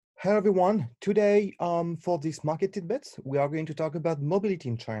Hello everyone. Today, for this market tidbits, we are going to talk about mobility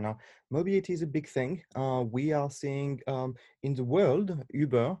in China. Mobility is a big thing. We are seeing in the world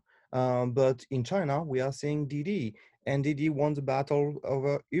Uber, but in China we are seeing Didi, and Didi won the battle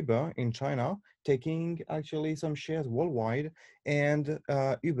over Uber in China, taking actually some shares worldwide, and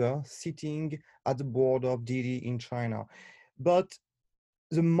Uber sitting at the board of Didi in China. But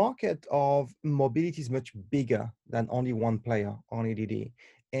the market of mobility is much bigger than only one player, only Didi.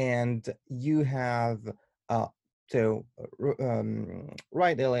 And you have uh,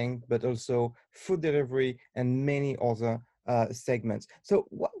 ride hailing, but also food delivery and many other segments. So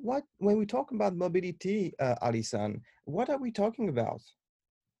what when we talk about mobility, Alison, what are we talking about?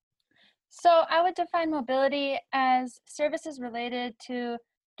 So I would define mobility as services related to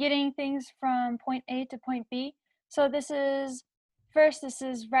getting things from point A to point B. So this is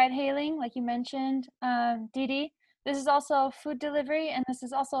ride hailing, like you mentioned, Didi. This is also food delivery, and this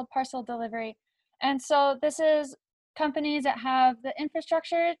is also parcel delivery. And so this is companies that have the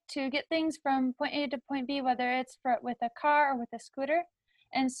infrastructure to get things from point A to point B, whether it's with a car or with a scooter.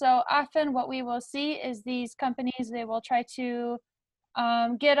 And so often what we will see is these companies, they will try to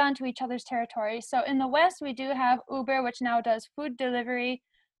get onto each other's territory. So in the West, we do have Uber, which now does food delivery,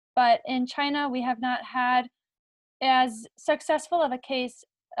 but in China, we have not had as successful of a case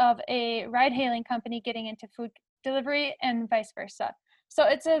of a ride-hailing company getting into food delivery and vice versa. So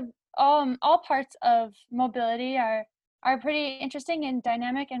it's a all parts of mobility are pretty interesting and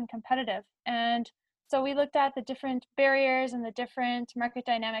dynamic and competitive. And so we looked at the different barriers and the different market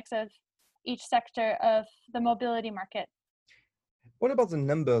dynamics of each sector of the mobility market. What about the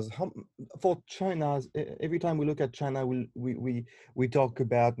numbers? For China, every time we look at China, we talk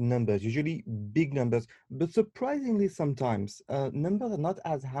about numbers, usually big numbers, but surprisingly sometimes numbers are not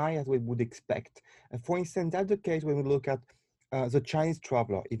as high as we would expect. For instance, that's the case when we look at the Chinese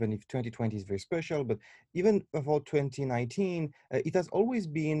traveler, even if 2020 is very special, but even for 2019, it has always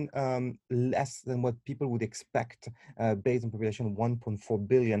been less than what people would expect based on population 1.4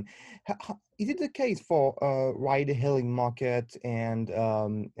 billion. Is it the case for ride-hailing market and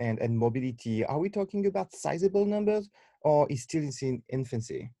mobility? Are we talking about sizable numbers, or is still in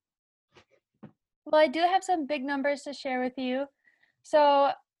infancy? Well, I do have some big numbers to share with you.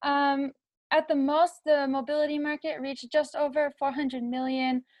 So, um, at the most, the mobility market reached just over 400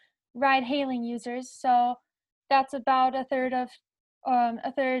 million ride-hailing users. So that's about a third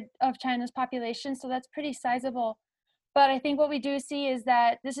of China's population. So that's pretty sizable. But I think what we do see is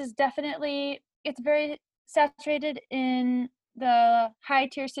that this is definitely it's very saturated in the high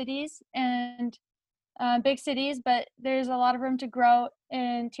tier cities and big cities, but there's a lot of room to grow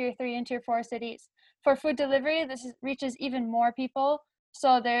in tier three and tier four cities. For food delivery, reaches even more people.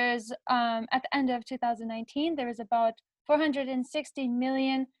 So there's at the end of 2019, there was about 460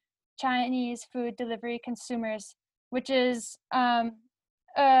 million Chinese food delivery consumers, which is a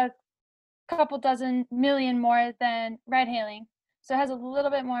couple dozen million more than ride hailing. So it has a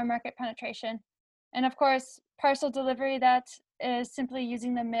little bit more market penetration. And of course, parcel delivery, that is simply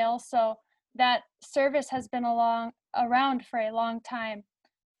using the mail. So that service has been around for a long time.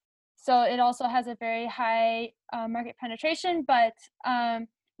 So it also has a very high market penetration, but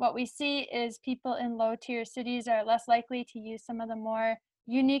what we see is people in low tier cities are less likely to use some of the more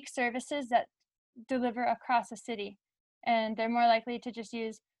unique services that deliver across a city. And they're more likely to just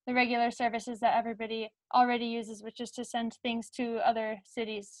use the regular services that everybody already uses, which is to send things to other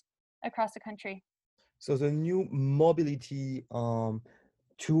cities across the country. So the new mobility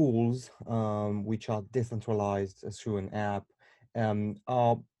tools, which are decentralized through an app, um,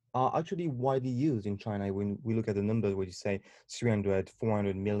 are, are actually widely used in China. When we look at the numbers, where you say 300,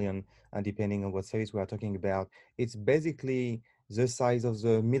 400 million, depending on what service we are talking about, it's basically the size of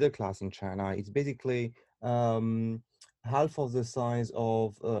the middle class in China. It's basically half of the size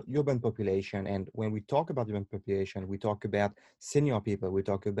of urban population. And when we talk about urban population, we talk about senior people, we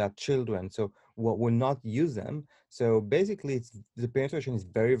talk about children. So what will not use them. So basically, the penetration is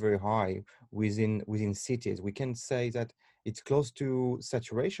very, very high within cities. We can say that it's close to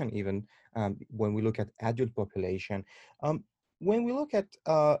saturation even when we look at adult population. Um, when we look at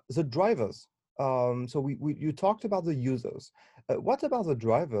the drivers, so you talked about the users. What about the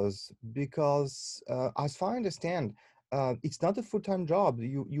drivers? Because as far as I understand, it's not a full-time job.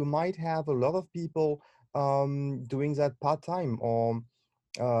 You might have a lot of people doing that part-time or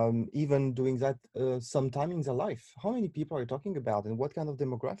even doing that sometime in their life. How many people are you talking about and what kind of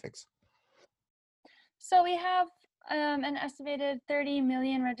demographics? So we have an estimated 30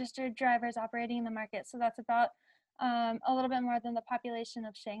 million registered drivers operating in the market. So that's about a little bit more than the population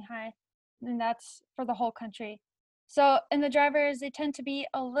of Shanghai, and that's for the whole country. So, and the drivers, they tend to be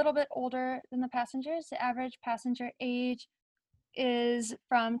a little bit older than the passengers. The average passenger age is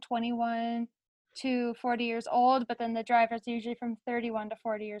from 21 to 40 years old, but then the drivers are usually from 31 to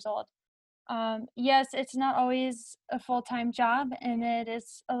 40 years old. Yes, it's not always a full-time job, and it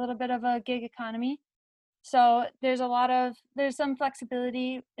is a little bit of a gig economy. So there's some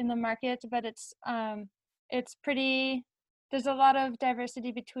flexibility in the market, but it's pretty there's a lot of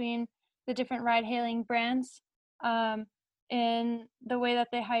diversity between the different ride-hailing brands, um, in the way that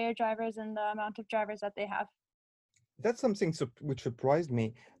they hire drivers and the amount of drivers that they have. That's something which surprised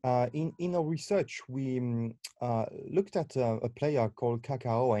me. In our research, we looked at a player called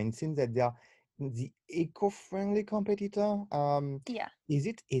Kakao, and it seems that they are the eco-friendly competitor. Yeah. Is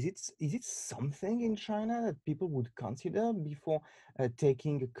it something in China that people would consider before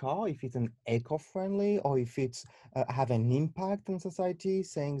taking a car, if it's an eco-friendly or if it's have an impact on society,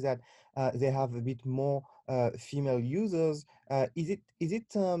 saying that they have a bit more female users? Is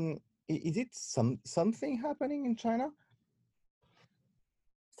it something happening in China?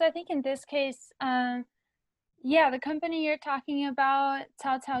 So I think in this case, yeah, the company you're talking about,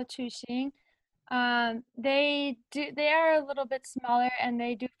 Cao Cao Chuxing, they are a little bit smaller and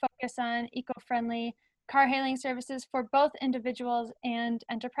they do focus on eco-friendly car hailing services for both individuals and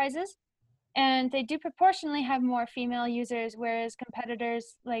enterprises. And they do proportionally have more female users, whereas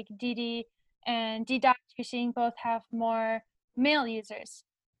competitors like Didi and Dida Chuxing both have more male users.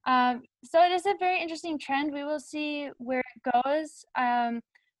 So it is a very interesting trend. We will see where it goes.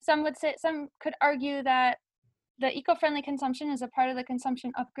 Some could argue that the eco-friendly consumption is a part of the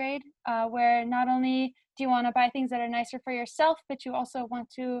consumption upgrade, where not only do you want to buy things that are nicer for yourself, but you also want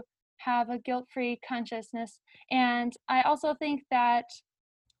to have a guilt-free consciousness. And I also think that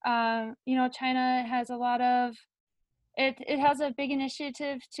China has a lot of it has a big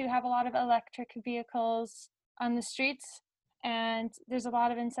initiative to have a lot of electric vehicles on the streets, and there's a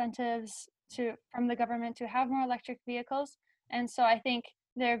lot of incentives to from the government to have more electric vehicles. And so I think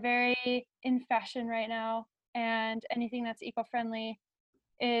they're very in fashion right now, and anything that's eco-friendly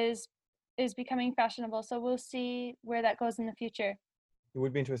is is becoming fashionable. So we'll see where that goes in the future. It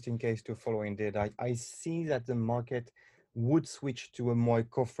would be an interesting case to follow indeed. I see that the market would switch to a more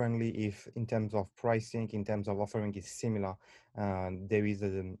eco-friendly if in terms of pricing, in terms of offering is similar. There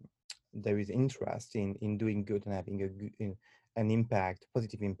is interest in doing good and having an impact,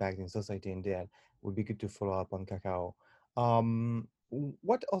 positive impact in society indeed. Would be good to follow up on Kakao.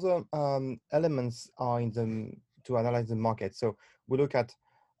 What other elements are in the to analyze the market? So we look at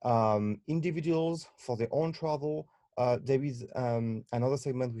individuals for their own travel. There is another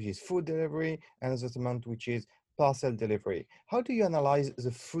segment which is food delivery, another segment which is parcel delivery. How do you analyze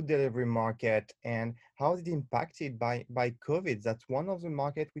the food delivery market and how is it impacted by COVID? That's one of the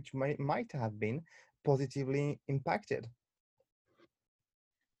market which might have been positively impacted.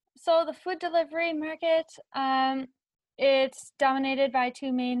 So the food delivery market, it's dominated by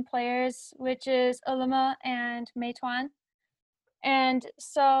two main players, which is Ele.me and Meituan. And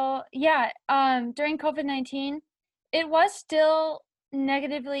so, yeah, during COVID-19, it was still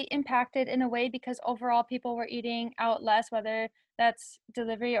negatively impacted in a way because overall people were eating out less, whether that's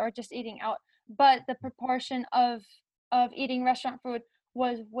delivery or just eating out. But the proportion of eating restaurant food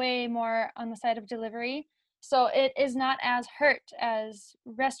was way more on the side of delivery. So it is not as hurt as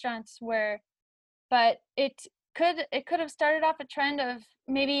restaurants were, but it could have started off a trend of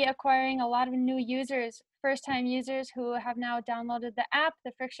maybe acquiring a lot of new users, first time users who have now downloaded the app.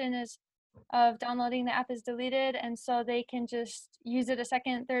 The friction is of downloading the app is deleted, and so they can just use it a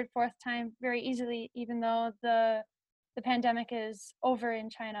second, third, fourth time very easily, even though the pandemic is over in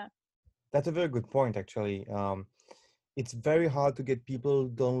China. That's a very good point, actually. It's very hard to get people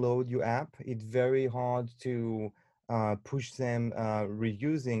download your app. It's very hard to push them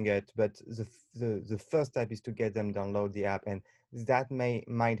reusing it. But the first step is to get them download the app, and that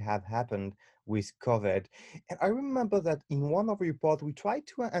might have happened with COVID. And I remember that in one of the report we tried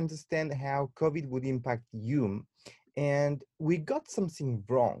to understand how COVID would impact you, and we got something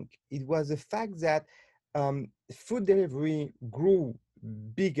wrong. It was the fact that food delivery grew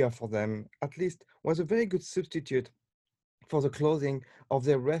bigger for them, at least was a very good substitute for the closing of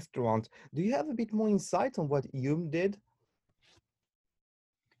their restaurant. Do you have a bit more insight on what Yum did?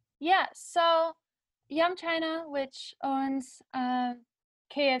 Yeah, so Yum China, which owns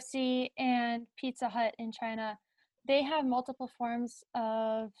KFC and Pizza Hut in China, they have multiple forms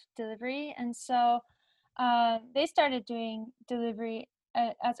of delivery, and so they started doing delivery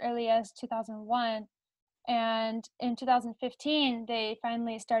as early as 2001, and in 2015 they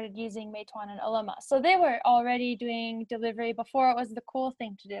finally started using Meituan and Ele.me. So they were already doing delivery before it was the cool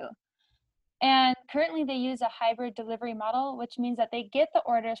thing to do. And currently they use a hybrid delivery model, which means that they get the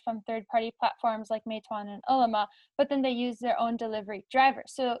orders from third-party platforms like Meituan and Ele.me, but then they use their own delivery driver.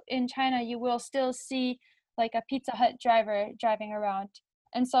 So in China, you will still see like a Pizza Hut driver driving around.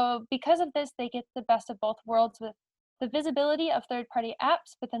 And so because of this, they get the best of both worlds with the visibility of third-party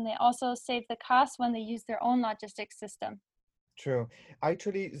apps, but then they also save the cost when they use their own logistics system. True.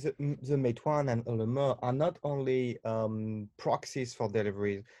 Actually, the Meituan and Ele.me are not only proxies for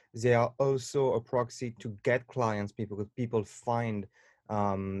deliveries, they are also a proxy to get clients, because people find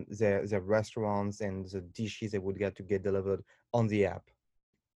their restaurants and the dishes they would get to get delivered on the app.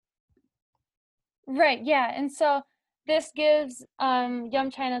 Right, yeah, and so this gives, Yum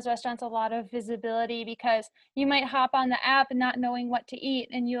China's restaurants a lot of visibility because you might hop on the app not knowing what to eat,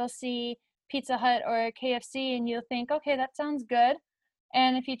 and you'll see Pizza Hut or KFC, and you'll think, "Okay, that sounds good,"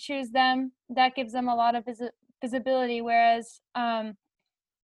 and if you choose them, that gives them a lot of visibility, whereas, but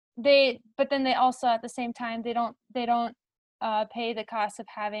then they also, at the same time, they don't pay the cost of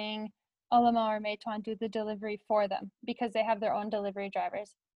having Ele.me or Meituan do the delivery for them because they have their own delivery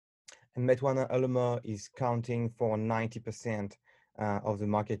drivers. And Meituan and Ele.me is counting for 90% of the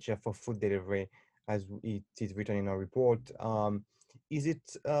market share for food delivery, as it is written in our report. Is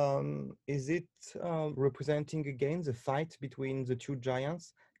it representing again the fight between the two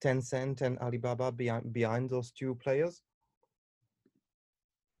giants, Tencent and Alibaba, behind those two players?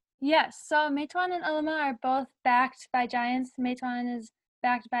 Yes, so Meituan and Ele.me are both backed by giants. Meituan is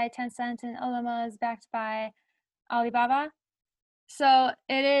backed by Tencent and Ele.me is backed by Alibaba. So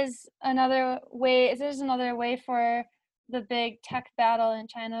it is another way for the big tech battle in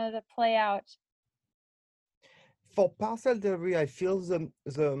China to play out. For parcel delivery, I feel the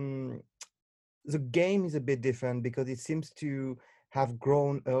game is a bit different because it seems to have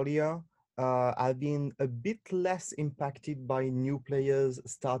grown earlier. I've been a bit less impacted by new players,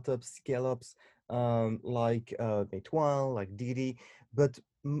 startups, scale-ups, like Meituan, like Didi, but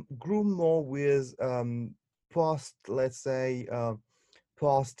grew more with post, let's say,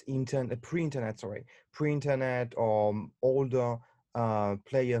 pre-internet, sorry, pre-internet or older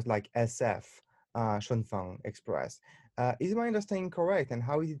players like SF, Shunfeng Express. Is my understanding correct? And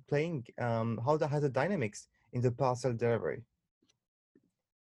how is it playing? How that has the dynamics in the parcel delivery?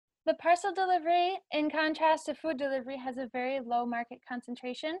 The parcel delivery, in contrast to food delivery, has a very low market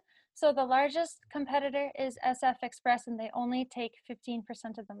concentration. So the largest competitor is SF Express, and they only take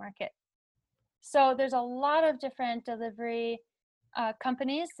 15% of the market. So there's a lot of different delivery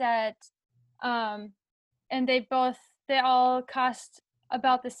companies that, um, and they all cost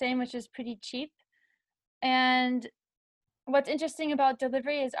about the same, which is pretty cheap. And what's interesting about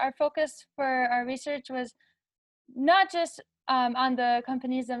delivery is our focus for our research was not just on the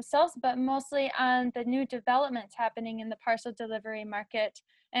companies themselves, but mostly on the new developments happening in the parcel delivery market.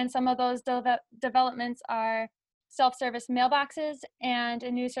 And some of those developments are self-service mailboxes and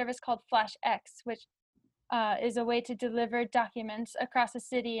a new service called FlashX, which is a way to deliver documents across a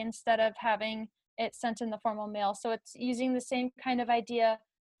city instead of having it sent in the formal mail. So it's using the same kind of idea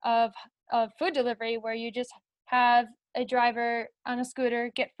of food delivery, where you just have a driver on a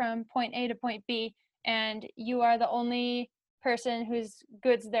scooter get from point A to point B, and you are the only person whose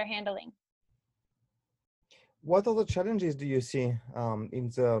goods they're handling. What other challenges do you see in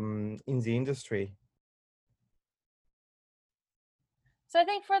the industry? So I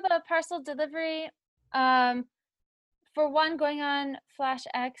think for the parcel delivery, um, for one, going on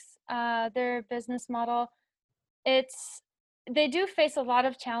FlashX, their business model, it's they do face a lot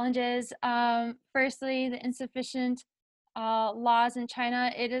of challenges. Firstly, the insufficient laws in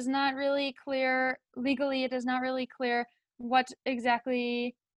China. It is not really clear legally. It is not really clear what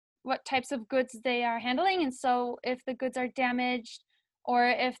types of goods they are handling, and so if the goods are damaged or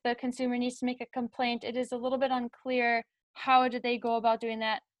if the consumer needs to make a complaint, it is a little bit unclear how do they go about doing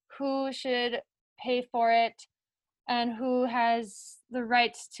that. Who should pay for it, and who has the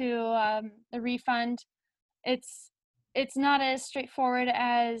rights to a refund. It's it's not as straightforward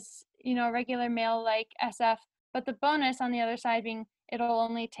as, regular mail like SF, but the bonus on the other side being it'll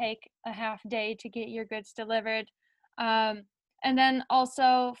only take a half day to get your goods delivered. Um, and then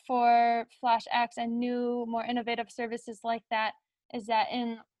also for FlashX and new, more innovative services like that is that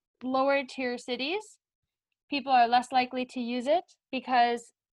in lower tier cities, people are less likely to use it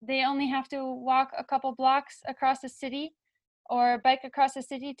because they only have to walk a couple blocks across the city or bike across the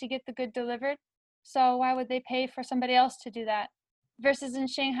city to get the good delivered. So why would they pay for somebody else to do that? Versus in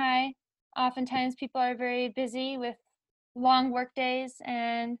Shanghai, oftentimes people are very busy with long work days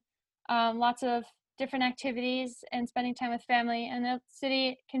and lots of different activities and spending time with family. And the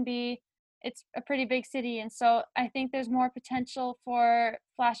city can be it's a pretty big city, and so I think there's more potential for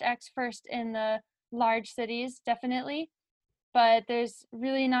Flash X first in the large cities, definitely, but there's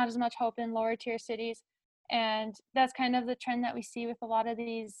really not as much hope in lower tier cities. And that's kind of the trend that we see with a lot of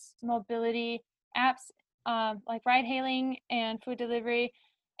these mobility apps, like ride hailing and food delivery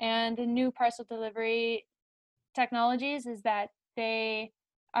and the new parcel delivery technologies, is that they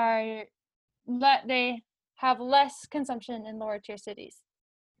are they have less consumption in lower tier cities.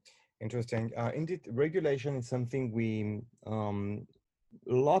 Interesting. Indeed, regulation is something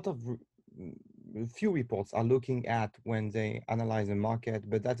a lot of few reports are looking at when they analyze the market,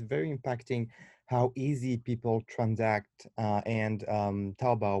 but that's very impacting how easy people transact. And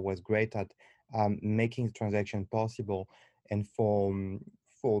Taobao was great at making the transaction possible. And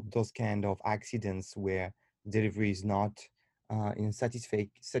for those kind of accidents where delivery is not in a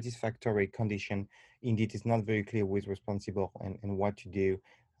satisfactory condition, indeed, it's not very clear who is responsible and what to do.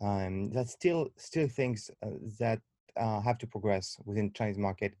 That's still things that have to progress within Chinese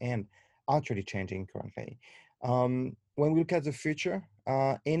market and actually changing currently. When we look at the future,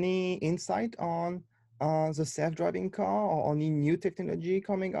 any insight on the self-driving car or any new technology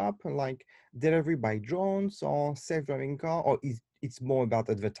coming up, like delivery by drones or self-driving car, or is it's more about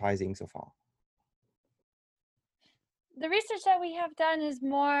advertising so far? The research that we have done is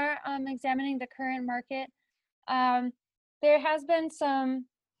more examining the current market. Um, there has been some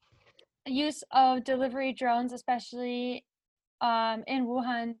use of delivery drones, especially in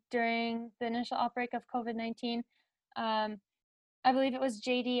Wuhan during the initial outbreak of COVID-19. Um, I believe it was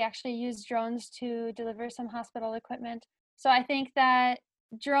JD actually used drones to deliver some hospital equipment. So I think that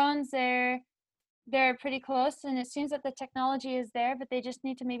drones, they're pretty close, and it seems that the technology is there, but they just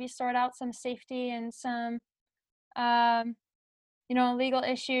need to maybe sort out some safety and some um, legal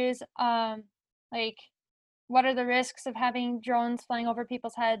issues. Like, what are the risks of having drones flying over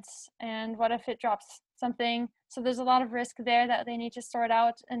people's heads, and what if it drops something? So there's a lot of risk there that they need to sort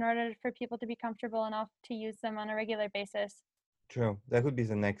out in order for people to be comfortable enough to use them on a regular basis. True. That would be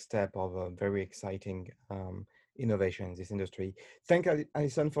the next step of a very exciting innovation in this industry. Thank you,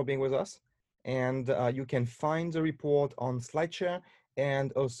 Alison, for being with us. And you can find the report on SlideShare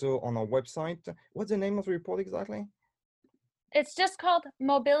and also on our website. What's the name of the report exactly? It's just called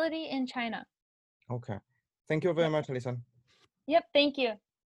Mobility in China. Okay. Thank you very Yep. much, Alison. Yep. Thank you.